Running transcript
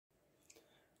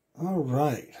All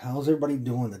right, how's everybody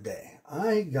doing today?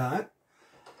 I got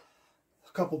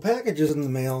a couple packages in the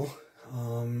mail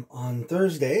on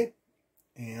Thursday,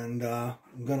 and I'm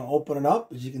going to open it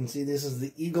up. As you can see, this is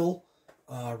the Eagle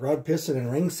rod, piston,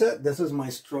 and ring set. This is my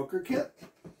stroker kit.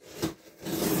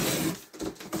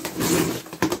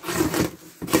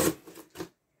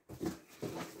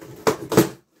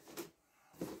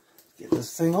 Get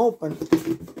this thing open.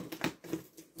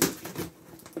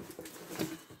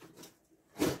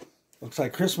 Looks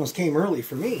like Christmas came early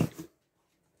for me.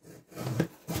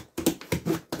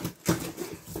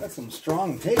 That's some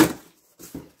strong tape.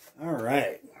 All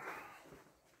right.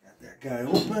 Got that guy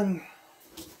open.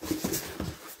 Let's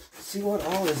see what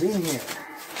all is in here.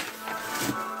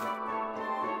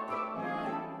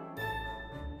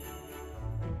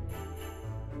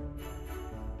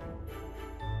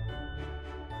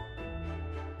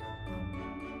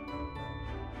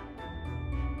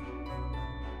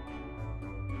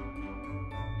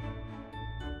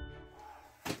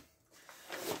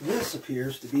 This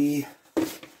appears to be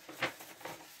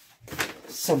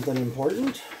something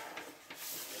important.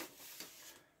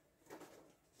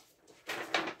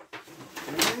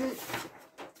 Right.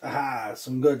 Aha,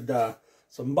 some good,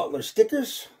 some Butler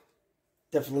stickers.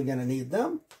 Definitely gonna need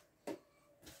them.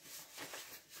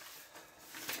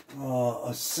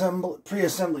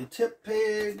 Pre-assembly tip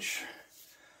page.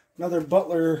 Another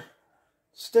Butler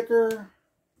sticker.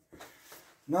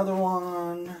 Another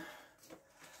one.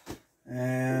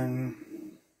 And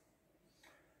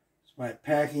it's my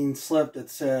packing slip that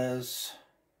says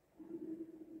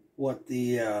what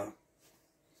the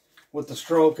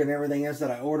stroke and everything is that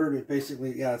I ordered. It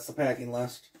basically, yeah, it's the packing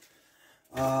list.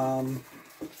 And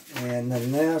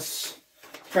then this,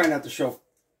 try not to show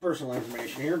personal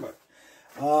information here, but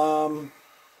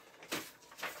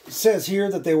it says here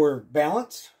that they were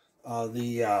balanced.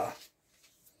 The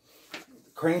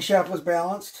crankshaft was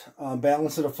balanced,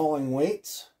 balanced at the following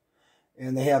weights.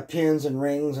 And they have pins and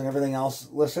rings and everything else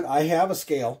listed. I have a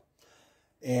scale,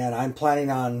 and I'm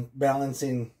planning on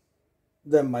balancing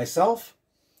them myself,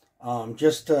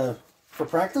 just for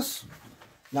practice.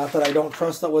 Not that I don't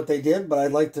trust what they did, but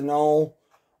I'd like to know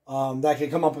that I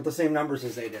could come up with the same numbers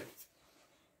as they did.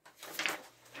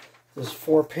 There's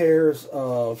 4 pairs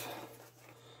of,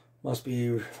 must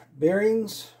be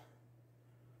bearings.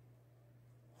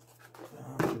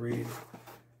 I have to read.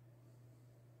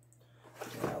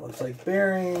 Yeah, looks like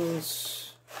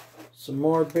bearings, some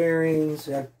more bearings,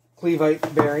 yeah,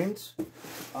 Cleveite bearings.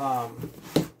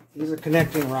 These are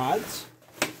connecting rods.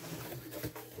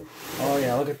 Oh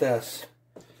yeah, look at this.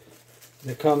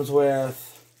 It comes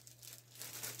with,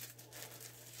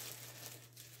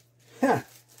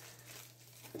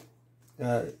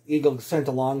 Eagle sent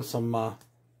along some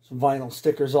vinyl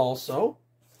stickers also.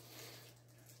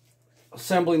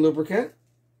 Assembly lubricant.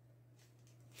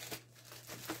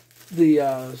 The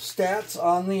stats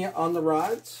on the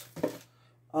rods.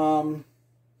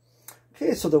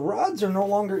 Okay, so the rods are no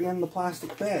longer in the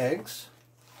plastic bags.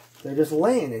 They're just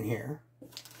laying in here,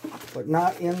 but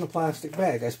not in the plastic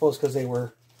bag. I suppose because they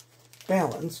were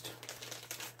balanced.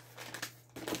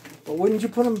 But wouldn't you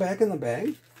put them back in the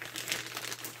bag?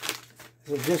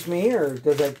 Is it just me, or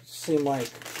does that seem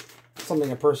like something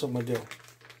a person would do?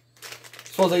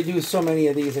 Suppose they do so many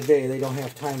of these a day, they don't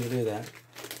have time to do that.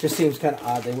 Just seems kind of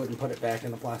odd they wouldn't put it back in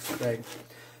the plastic bag.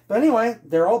 But anyway,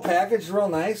 they're all packaged real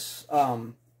nice,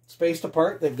 spaced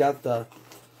apart. They've got the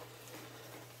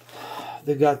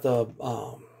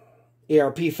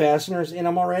ARP fasteners in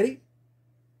them already,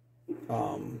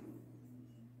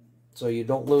 so you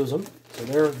don't lose them. So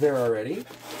they're there already.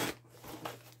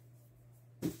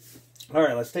 All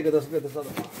right, let's take a look at this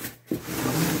other one.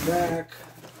 Back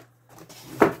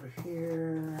over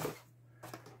here.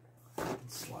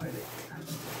 Slide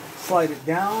it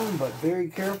down, but very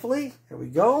carefully. Here we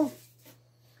go.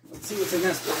 Let's see what's in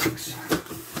this box.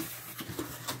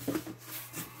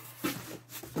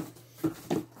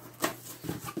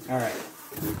 All right.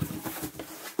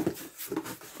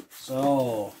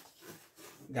 So,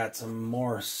 got some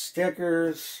more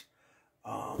stickers.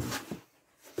 Kind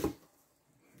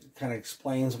of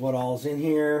explains what all's in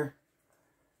here.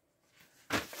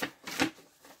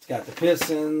 It's got the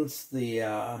pistons,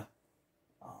 the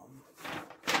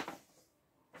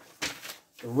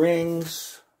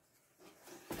rings,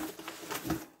 the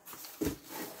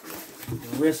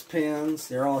wrist pins,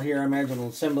 they're all here. I imagine the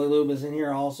assembly lube is in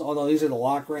here also, although these are the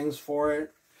lock rings for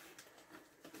it.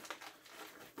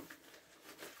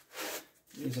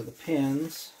 These are the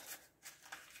pins.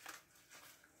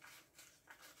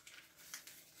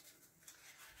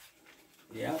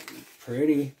 Yep,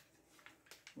 pretty.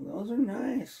 Those are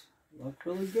nice. Look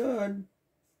really good.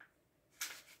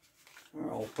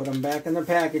 I'll put them back in the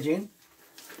packaging.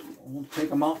 Won't take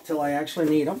them out till I actually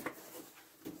need them.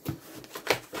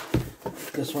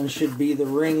 This one should be the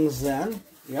rings then.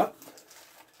 Yep.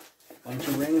 Bunch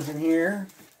of rings in here.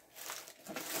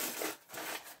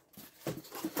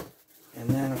 And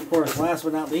then, of course, last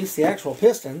but not least, the actual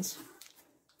pistons.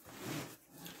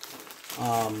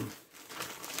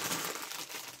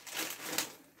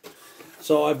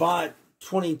 So I bought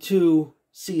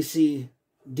 22cc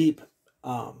deep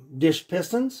dish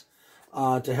pistons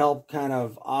to help kind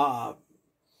of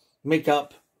make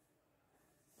up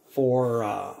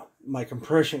for my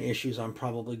compression issues I'm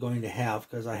probably going to have,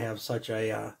 because I have such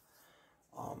a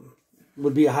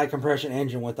would be a high compression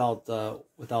engine without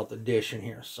the dish in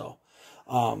here. So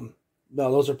no,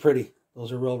 those are pretty.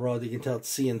 Those are real road. You can tell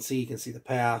it's CNC. You can see the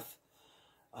path.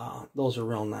 Those are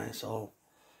real nice. So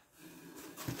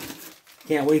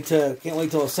can't wait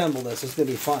to assemble this. It's gonna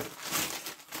be fun.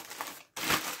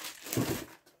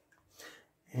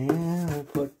 And we'll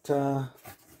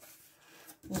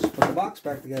let's put the box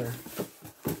back together.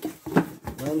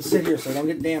 Let them sit here so I don't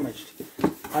get damaged.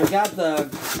 I've got the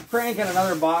crank in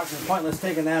another box. It's pointless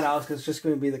taking that out because it's just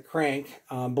going to be the crank.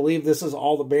 I believe this is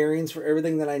all the bearings for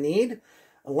everything that I need.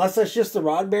 Unless that's just the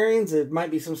rod bearings, it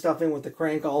might be some stuff in with the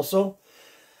crank also.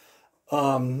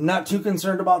 Not too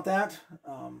concerned about that.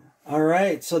 All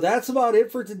right, so that's about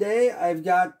it for today. I've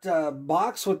got a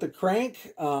box with the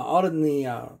crank out in the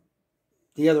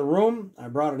other room. I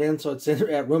brought it in so it's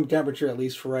at room temperature, at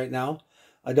least for right now.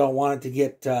 I don't want it to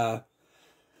get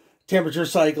temperature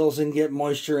cycles and get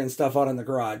moisture and stuff out in the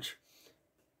garage.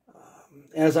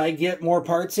 As I get more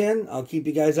parts in, I'll keep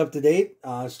you guys up to date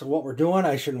as to what we're doing.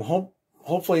 I should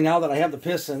hopefully, now that I have the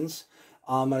pistons,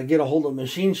 I'm going to get a hold of the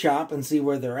machine shop and see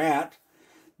where they're at.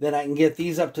 Then I can get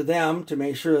these up to them to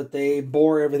make sure that they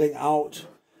bore everything out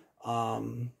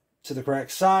to the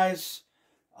correct size.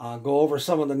 Go over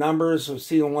some of the numbers of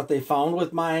seeing what they found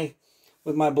with my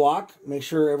block. Make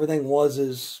sure everything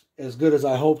was as good as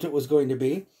I hoped it was going to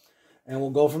be. And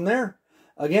we'll go from there.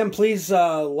 Again, please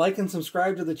like and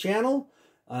subscribe to the channel.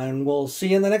 And we'll see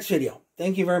you in the next video.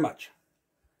 Thank you very much.